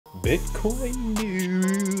Bitcoin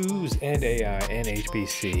news and AI and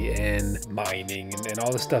HPC and mining and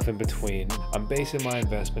all the stuff in between. I'm basing my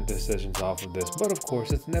investment decisions off of this, but of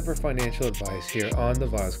course it's never financial advice here on the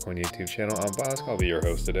VoskCoin YouTube channel. I'm Vosk, I'll be your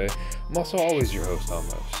host today. I'm also always your host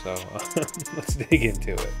almost, so let's dig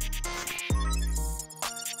into it.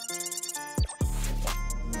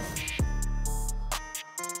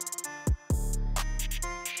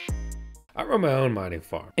 I run my own mining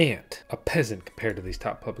farm and a peasant compared to these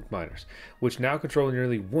top public miners, which now control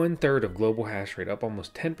nearly 1/3 of global hash rate, up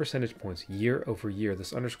almost 10 percentage points year over year.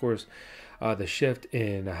 This underscores the shift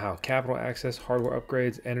in how capital access, hardware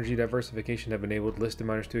upgrades, energy diversification have enabled listed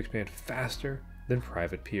miners to expand faster than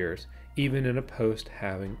private peers, even in a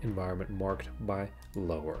post-halving environment marked by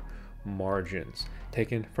lower margins.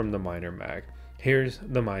 Taken from the Miner Mag. Here's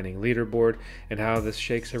the mining leaderboard and how this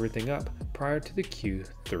shakes everything up prior to the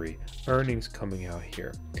Q3 earnings coming out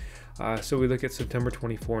here. So we look at September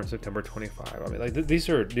 24 and September 25. I mean, like these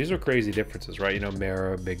are crazy differences, right? You know,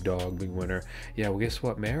 Mara, big dog, big winner. Yeah, well, guess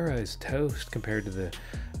what? Mara is toast compared to the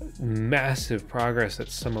massive progress that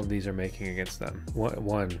some of these are making against them.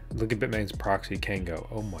 One, look at Bitmain's proxy Kango.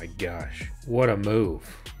 Oh my gosh, what a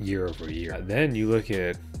move year over year. Then you look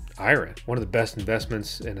at Iron, one of the best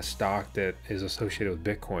investments in a stock that is associated with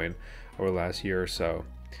Bitcoin over the last year or so.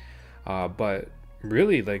 But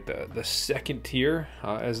really, like the second tier,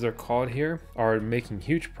 as they're called here, are making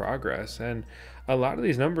huge progress. And a lot of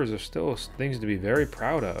these numbers are still things to be very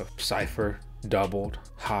proud of. CIFR doubled,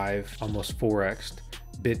 Hive almost 4x'd,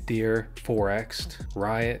 Bitdeer 4x'd,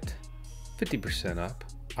 Riot 50% up,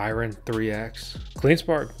 Iron 3x,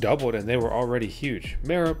 CleanSpark doubled and they were already huge.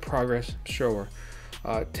 Mara progress, sure.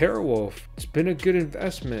 TeraWolf, it's been a good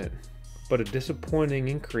investment, but a disappointing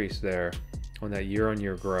increase there on that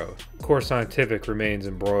year-on-year growth. Core Scientific remains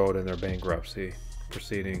embroiled in their bankruptcy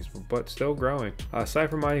proceedings, but still growing.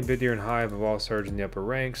 CIFR Mining, Bitdeer, and Hive have all surged in the upper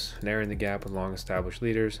ranks, narrowing the gap with long-established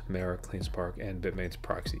leaders, Mara, CleanSpark, and Bitmain's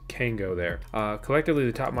proxy Kango there. Collectively,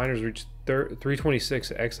 the top miners reached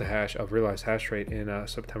 326 exahash of realized hash rate in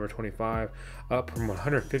September 25, up from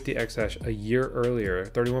 150 exahash a year earlier,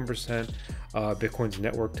 31% Bitcoin's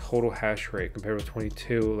network total hash rate compared with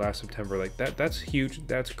 22 last September. Like that's huge,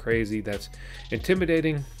 that's crazy, that's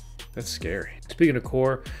intimidating. That's scary. Speaking of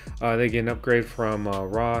core, they get an upgrade from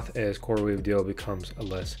Roth as CoreWeave deal becomes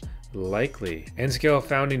less likely. Nscale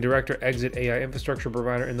founding director exit AI infrastructure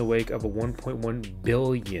provider in the wake of a 1.1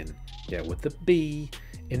 billion, yeah, with the B,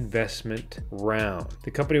 investment round.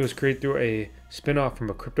 The company was created through a spinoff from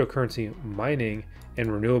a cryptocurrency mining and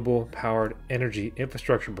renewable powered energy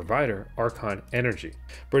infrastructure provider, Arkon Energy.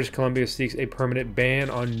 British Columbia seeks a permanent ban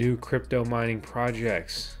on new crypto mining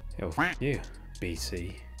projects. Yo, you,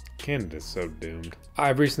 BC. Canada's so doomed.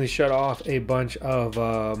 I've recently shut off a bunch of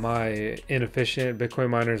my inefficient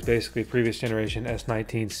Bitcoin miners, basically previous generation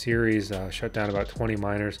S19 series, shut down about 20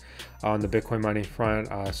 miners on the Bitcoin mining front.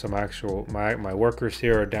 So my workers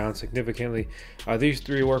here are down significantly. These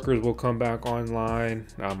 3 workers will come back online.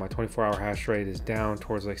 My 24-hour hash rate is down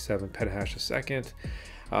towards like 7 petahash a second.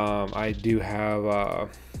 I do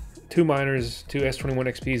have 2 miners, 2 S21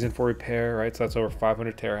 XPs in for repair, right? So that's over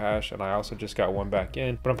 500 terahash, and I also just got one back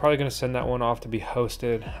in. But I'm probably going to send that one off to be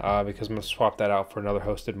hosted because I'm going to swap that out for another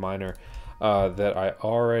hosted miner that I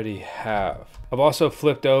already have. I've also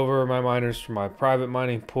flipped over my miners from my private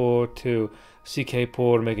mining pool to CK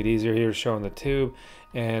pool to make it easier here showing the tube.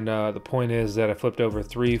 And the point is that I flipped over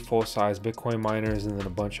 3 full-size Bitcoin miners and then a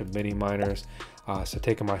bunch of mini miners. So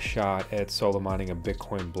taking my shot at solo mining a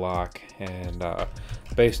Bitcoin block, and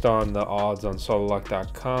based on the odds on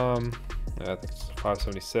sololuck.com, I think it's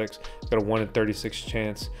 576. Got a 1 in 36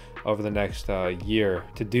 chance over the next year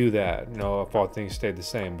to do that. You know, if all things stayed the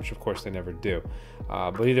same, which of course they never do.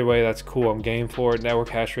 But either way, that's cool. I'm game for it. Network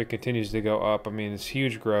hash rate continues to go up. I mean, it's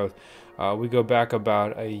huge growth. We go back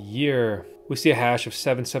about a year. We see a hash of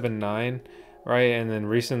 779, right? And then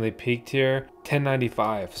recently peaked here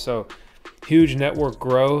 1095. So huge network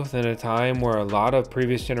growth in a time where a lot of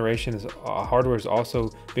previous generations hardware is also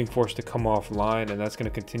being forced to come offline, and that's going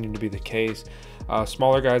to continue to be the case.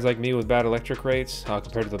 Smaller guys like me with bad electric rates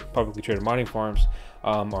compared to the publicly traded mining farms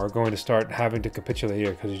are going to start having to capitulate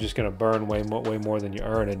here because you're just going to burn way more than you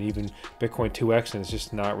earn, and even Bitcoin 2x is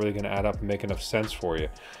just not really going to add up and make enough sense for you.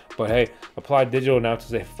 But hey, Applied Digital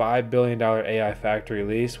announces a $5 billion AI factory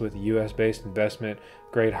lease with US-based investment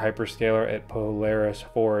grade hyperscaler at Polaris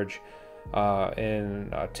Forge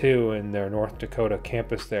in their North Dakota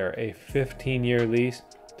campus there. A 15-year lease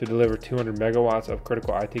to deliver 200 megawatts of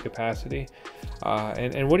critical IT capacity.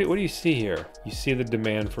 And what do you see here? You see the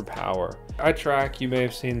demand for power. I track, you may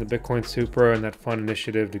have seen the Bitcoin Supra and that fund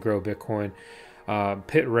initiative to grow Bitcoin.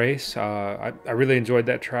 Pitt Race, I really enjoyed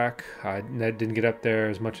that track. I didn't get up there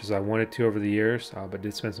as much as I wanted to over the years, but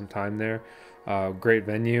did spend some time there. Great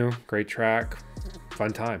venue, great track,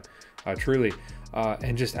 fun time, truly.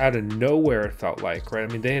 And just out of nowhere, it felt like, right? I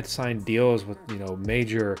mean, they had signed deals with,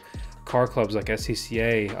 major car clubs like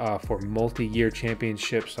SCCA for multi-year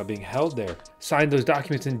championships being held there. Signed those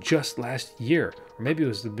documents in just last year, or maybe it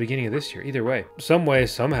was the beginning of this year. Either way, some way,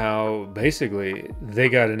 somehow, basically, they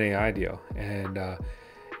got an AI deal. And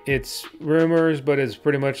it's rumors, but it's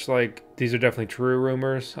pretty much like these are definitely true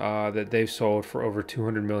rumors that they've sold for over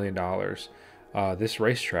 $200 million this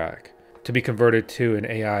racetrack to be converted to an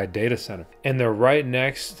AI data center. And they're right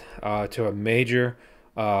next to a major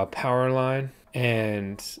power line.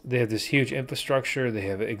 And they have this huge infrastructure. They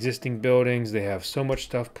have existing buildings. They have so much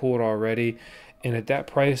stuff pooled already. And at that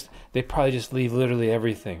price, they probably just leave literally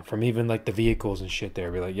everything from even like the vehicles and shit there.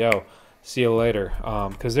 Be like, yo, see you later.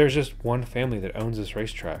 Because there's just one family that owns this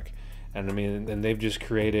racetrack. And I mean, and they've just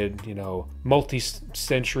created,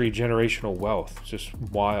 multi-century generational wealth. It's just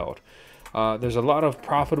wild. There's a lot of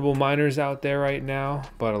profitable miners out there right now,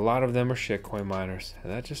 but a lot of them are shitcoin miners,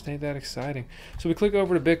 and that just ain't that exciting. So we click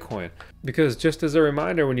over to Bitcoin, because just as a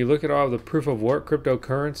reminder, when you look at all the proof of work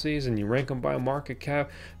cryptocurrencies and you rank them by market cap,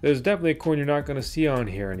 there's definitely a coin you're not going to see on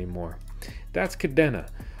here anymore. That's Kadena.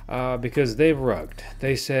 Because they've rugged.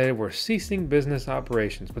 They said we're ceasing business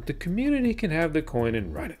operations, but the community can have the coin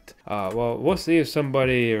and run it. Well, we'll see if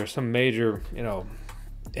somebody or some major,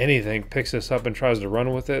 anything picks this up and tries to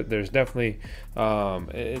run with it. There's definitely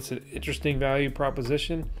it's an interesting value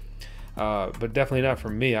proposition, but definitely not for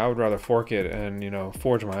me. I would rather fork it and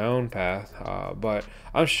forge my own path, but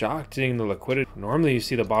I'm shocked seeing the liquidity. Normally you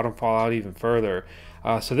see the bottom fall out even further,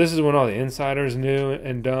 so this is when all the insiders knew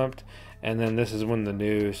and dumped. And then this is when the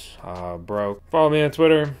news broke. Follow me on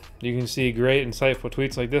Twitter. You can see great, insightful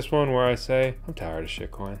tweets like this one where I say, I'm tired of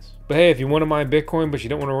shitcoins. But hey, if you want to mine Bitcoin, but you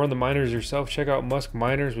don't want to run the miners yourself, check out Musk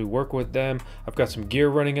Miners. We work with them. I've got some gear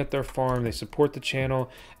running at their farm. They support the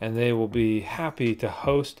channel, and they will be happy to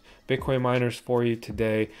host Bitcoin miners for you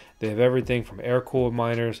today. They have everything from air-cooled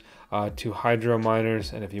miners to hydro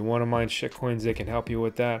miners. And if you want to mine shitcoins, they can help you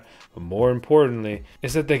with that. But more importantly,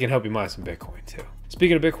 is that they can help you mine some Bitcoin too.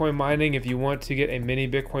 Speaking of Bitcoin mining, if you want to get a mini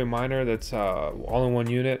Bitcoin miner that's all in one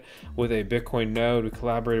unit with a Bitcoin node, we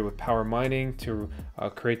collaborated with Power Mining to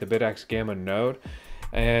create the BitX Gamma node.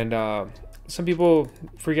 And some people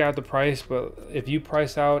freak out the price, but if you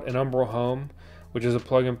price out an Umbral Home, which is a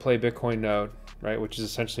plug and play Bitcoin node, right, which is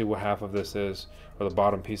essentially what half of this is, or the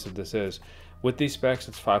bottom piece of this is, with these specs,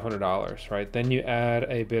 it's $500, right? Then you add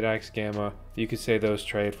a BitX Gamma. You could say those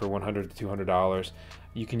trade for $100 to $200.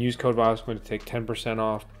 You can use code VoskCoin to take 10%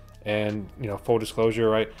 off, and full disclosure,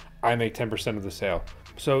 right? I make 10% of the sale.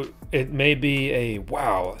 So it may be a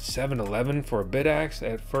wow 7-11 for a BitX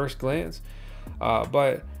at first glance,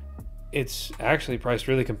 but it's actually priced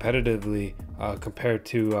really competitively compared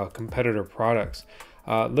to competitor products.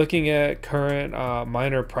 Looking at current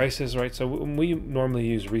miner prices, right? So we normally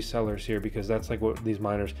use resellers here because that's like what these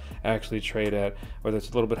miners actually trade at, whether it's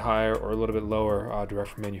a little bit higher or a little bit lower direct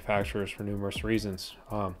from manufacturers for numerous reasons.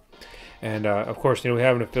 Of course, we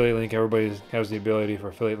have an affiliate link. Everybody has the ability for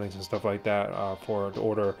affiliate links and stuff like that to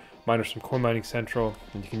order miners from Coin Mining Central.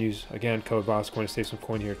 And you can use, again, code VoskCoin to save some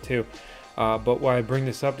coin here too. But why I bring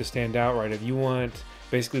this up to stand out, right? If you want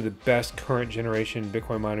basically the best current generation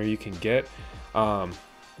Bitcoin miner you can get,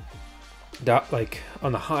 like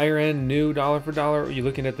on the higher end, new dollar for dollar, you're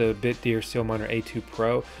looking at the Bitdeer Seal Miner A2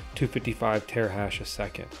 Pro, 255 terahash a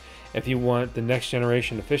second. If you want the next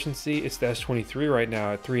generation efficiency, it's the S23 right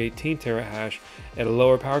now at 318 terahash at a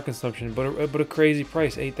lower power consumption, but a crazy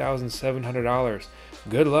price, $8,700.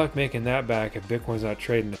 Good luck making that back if Bitcoin's not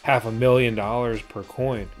trading $500,000 per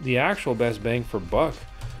coin. The actual best bang for buck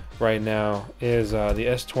right now is the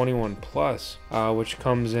S21 Plus, which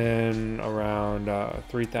comes in around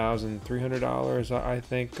 $3,300, I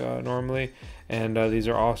think, normally. And these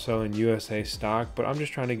are also in USA stock, but I'm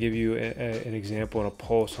just trying to give you an example and a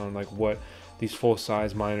pulse on like what these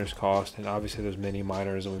full-size miners cost. And obviously there's mini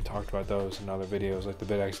miners, and we've talked about those in other videos. Like the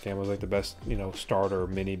BitX Gamma was like the best, starter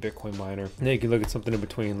mini Bitcoin miner. And then you can look at something in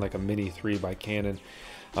between, like a Mini 3 by Canon.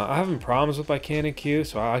 I'm having problems with my Canon Q,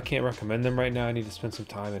 so I can't recommend them right now. I need to spend some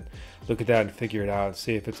time and look at that and figure it out and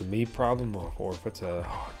see if it's a me problem or if it's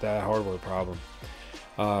that hardware problem.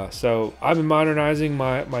 So I've been modernizing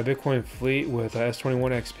my Bitcoin fleet with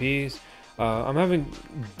S21 XPs. I'm having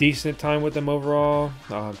decent time with them overall.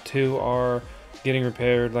 2 are getting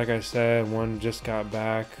repaired, like I said. 1 just got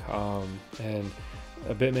back, and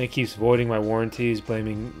a Bitmain keeps voiding my warranties,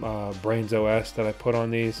 blaming Brains OS that I put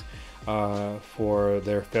on these. for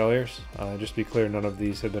their failures. Just to be clear, none of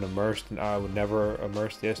these have been immersed, and I would never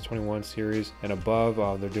immerse the S21 series and above.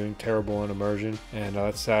 They're doing terrible in immersion, and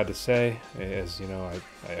that's sad to say, as you know,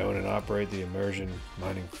 I own and operate the immersion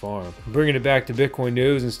mining farm. Bringing it back to Bitcoin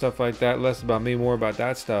news and stuff like that, less about me, more about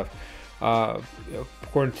that stuff.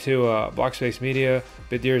 According to Blockspace Media,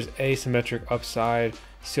 Bitdeer's asymmetric upside,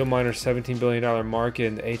 Seal Miner's $17 billion market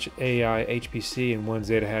in the AI, HPC, and 1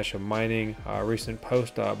 zettahash of mining. Recent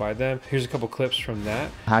post by them. Here's a couple clips from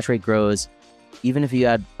that. Hash rate grows. Even if you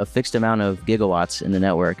add a fixed amount of gigawatts in the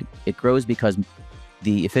network, it grows because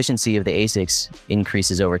the efficiency of the ASICs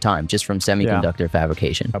increases over time, just from semiconductor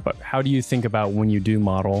fabrication. But how do you think about when you do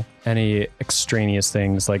model any extraneous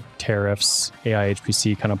things like tariffs, AI,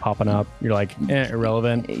 HPC kind of popping up? You're like,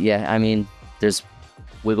 irrelevant. Yeah, I mean, there's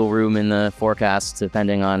wiggle room in the forecast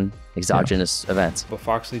depending on exogenous events. But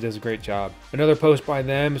Foxley does a great job. Another post by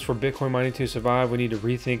them is, for Bitcoin mining to survive, we need to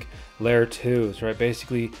rethink layer 2s, right?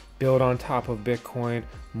 Basically build on top of Bitcoin,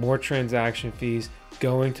 more transaction fees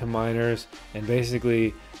going to miners, and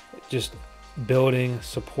basically just building,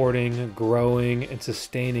 supporting, growing, and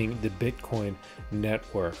sustaining the Bitcoin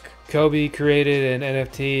network. Cobie created an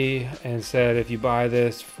NFT and said, if you buy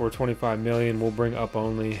this for 25 million, we'll bring Up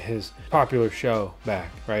Only, his popular show,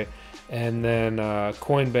 back, right? And then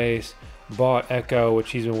Coinbase bought Echo,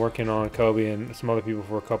 which he's been working on, Cobie and some other people,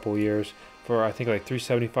 for a couple of years, for I think like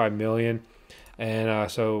 375 million.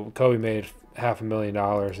 And so Cobie made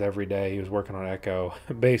 $500,000 every day he was working on Echo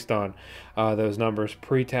based on those numbers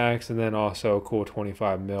pre-tax, and then also a cool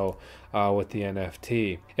 25 mil with the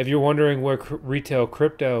NFT. If you're wondering where retail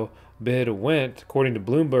crypto bid went, according to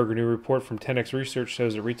Bloomberg, a new report from 10x Research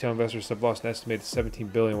shows that retail investors have lost an estimated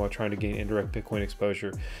 $17 billion while trying to gain indirect Bitcoin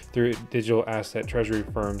exposure through digital asset treasury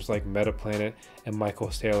firms like MetaPlanet and Michael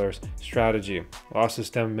Saylor's strategy. Losses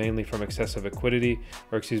stem mainly from excessive equity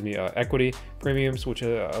premiums, which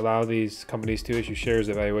allow these companies to issue shares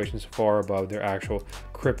at valuations far above their actual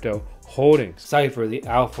crypto holdings. CIFR, the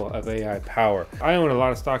alpha of AI power. I own a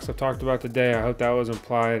lot of stocks I've talked about today. I hope that was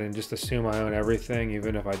implied, and just assume I own everything.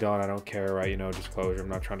 Even if I don't, I don't care, right? You know, disclosure. I'm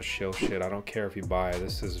not trying to shill shit. I don't care if you buy it.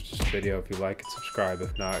 This is just a video. If you like it, subscribe.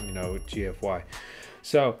 If not, you know, GFY.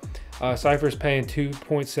 So CIFR is paying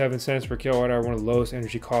 2.7 cents per kilowatt hour, one of the lowest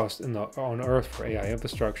energy costs on Earth for AI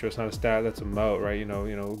infrastructure. It's not a stat, that's a moat, right? You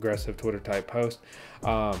know, aggressive Twitter type post.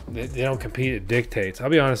 They don't compete, it dictates. I'll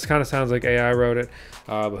be honest, it kind of sounds like AI wrote it,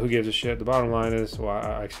 but who gives a shit? The bottom line is, well,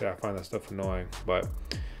 I find that stuff annoying, but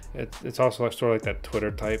it's also like sort of like that Twitter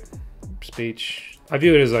type speech. I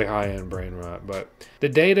view it as like high-end brain rot, but the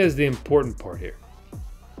data is the important part here.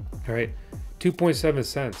 All right, 2.7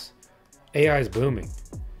 cents. AI is booming.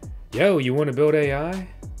 Yo, you want to build AI?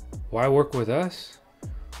 Why work with us?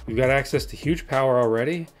 We've got access to huge power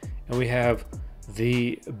already, and we have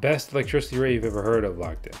the best electricity rate you've ever heard of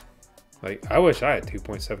locked in. Like, I wish I had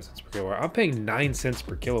 2.7 cents per kilowatt hour. I'm paying 9 cents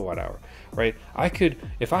per kilowatt hour, right? I could,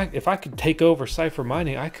 if I could take over CIFR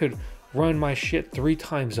mining, I could run my shit 3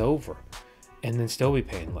 times over and then still be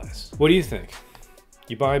paying less. What do you think?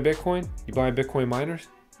 You buy Bitcoin? You buy Bitcoin miners?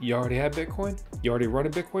 You already have Bitcoin? You already run a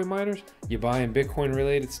Bitcoin miners? You buying Bitcoin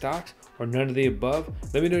related stocks, or none of the above?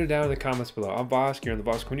 Let me know down in the comments below. I'm Vosk, you're on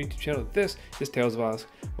the VoskCoin YouTube channel. This is Tails Vosk,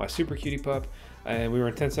 my super cutie pup. And we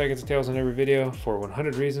run 10 seconds of tails on every video for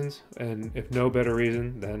 100 reasons. And if no better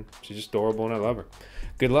reason, then she's just adorable and I love her.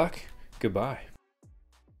 Good luck. Goodbye.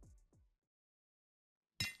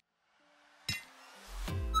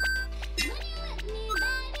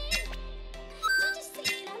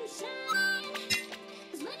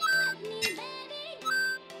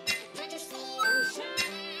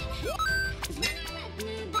 Shine.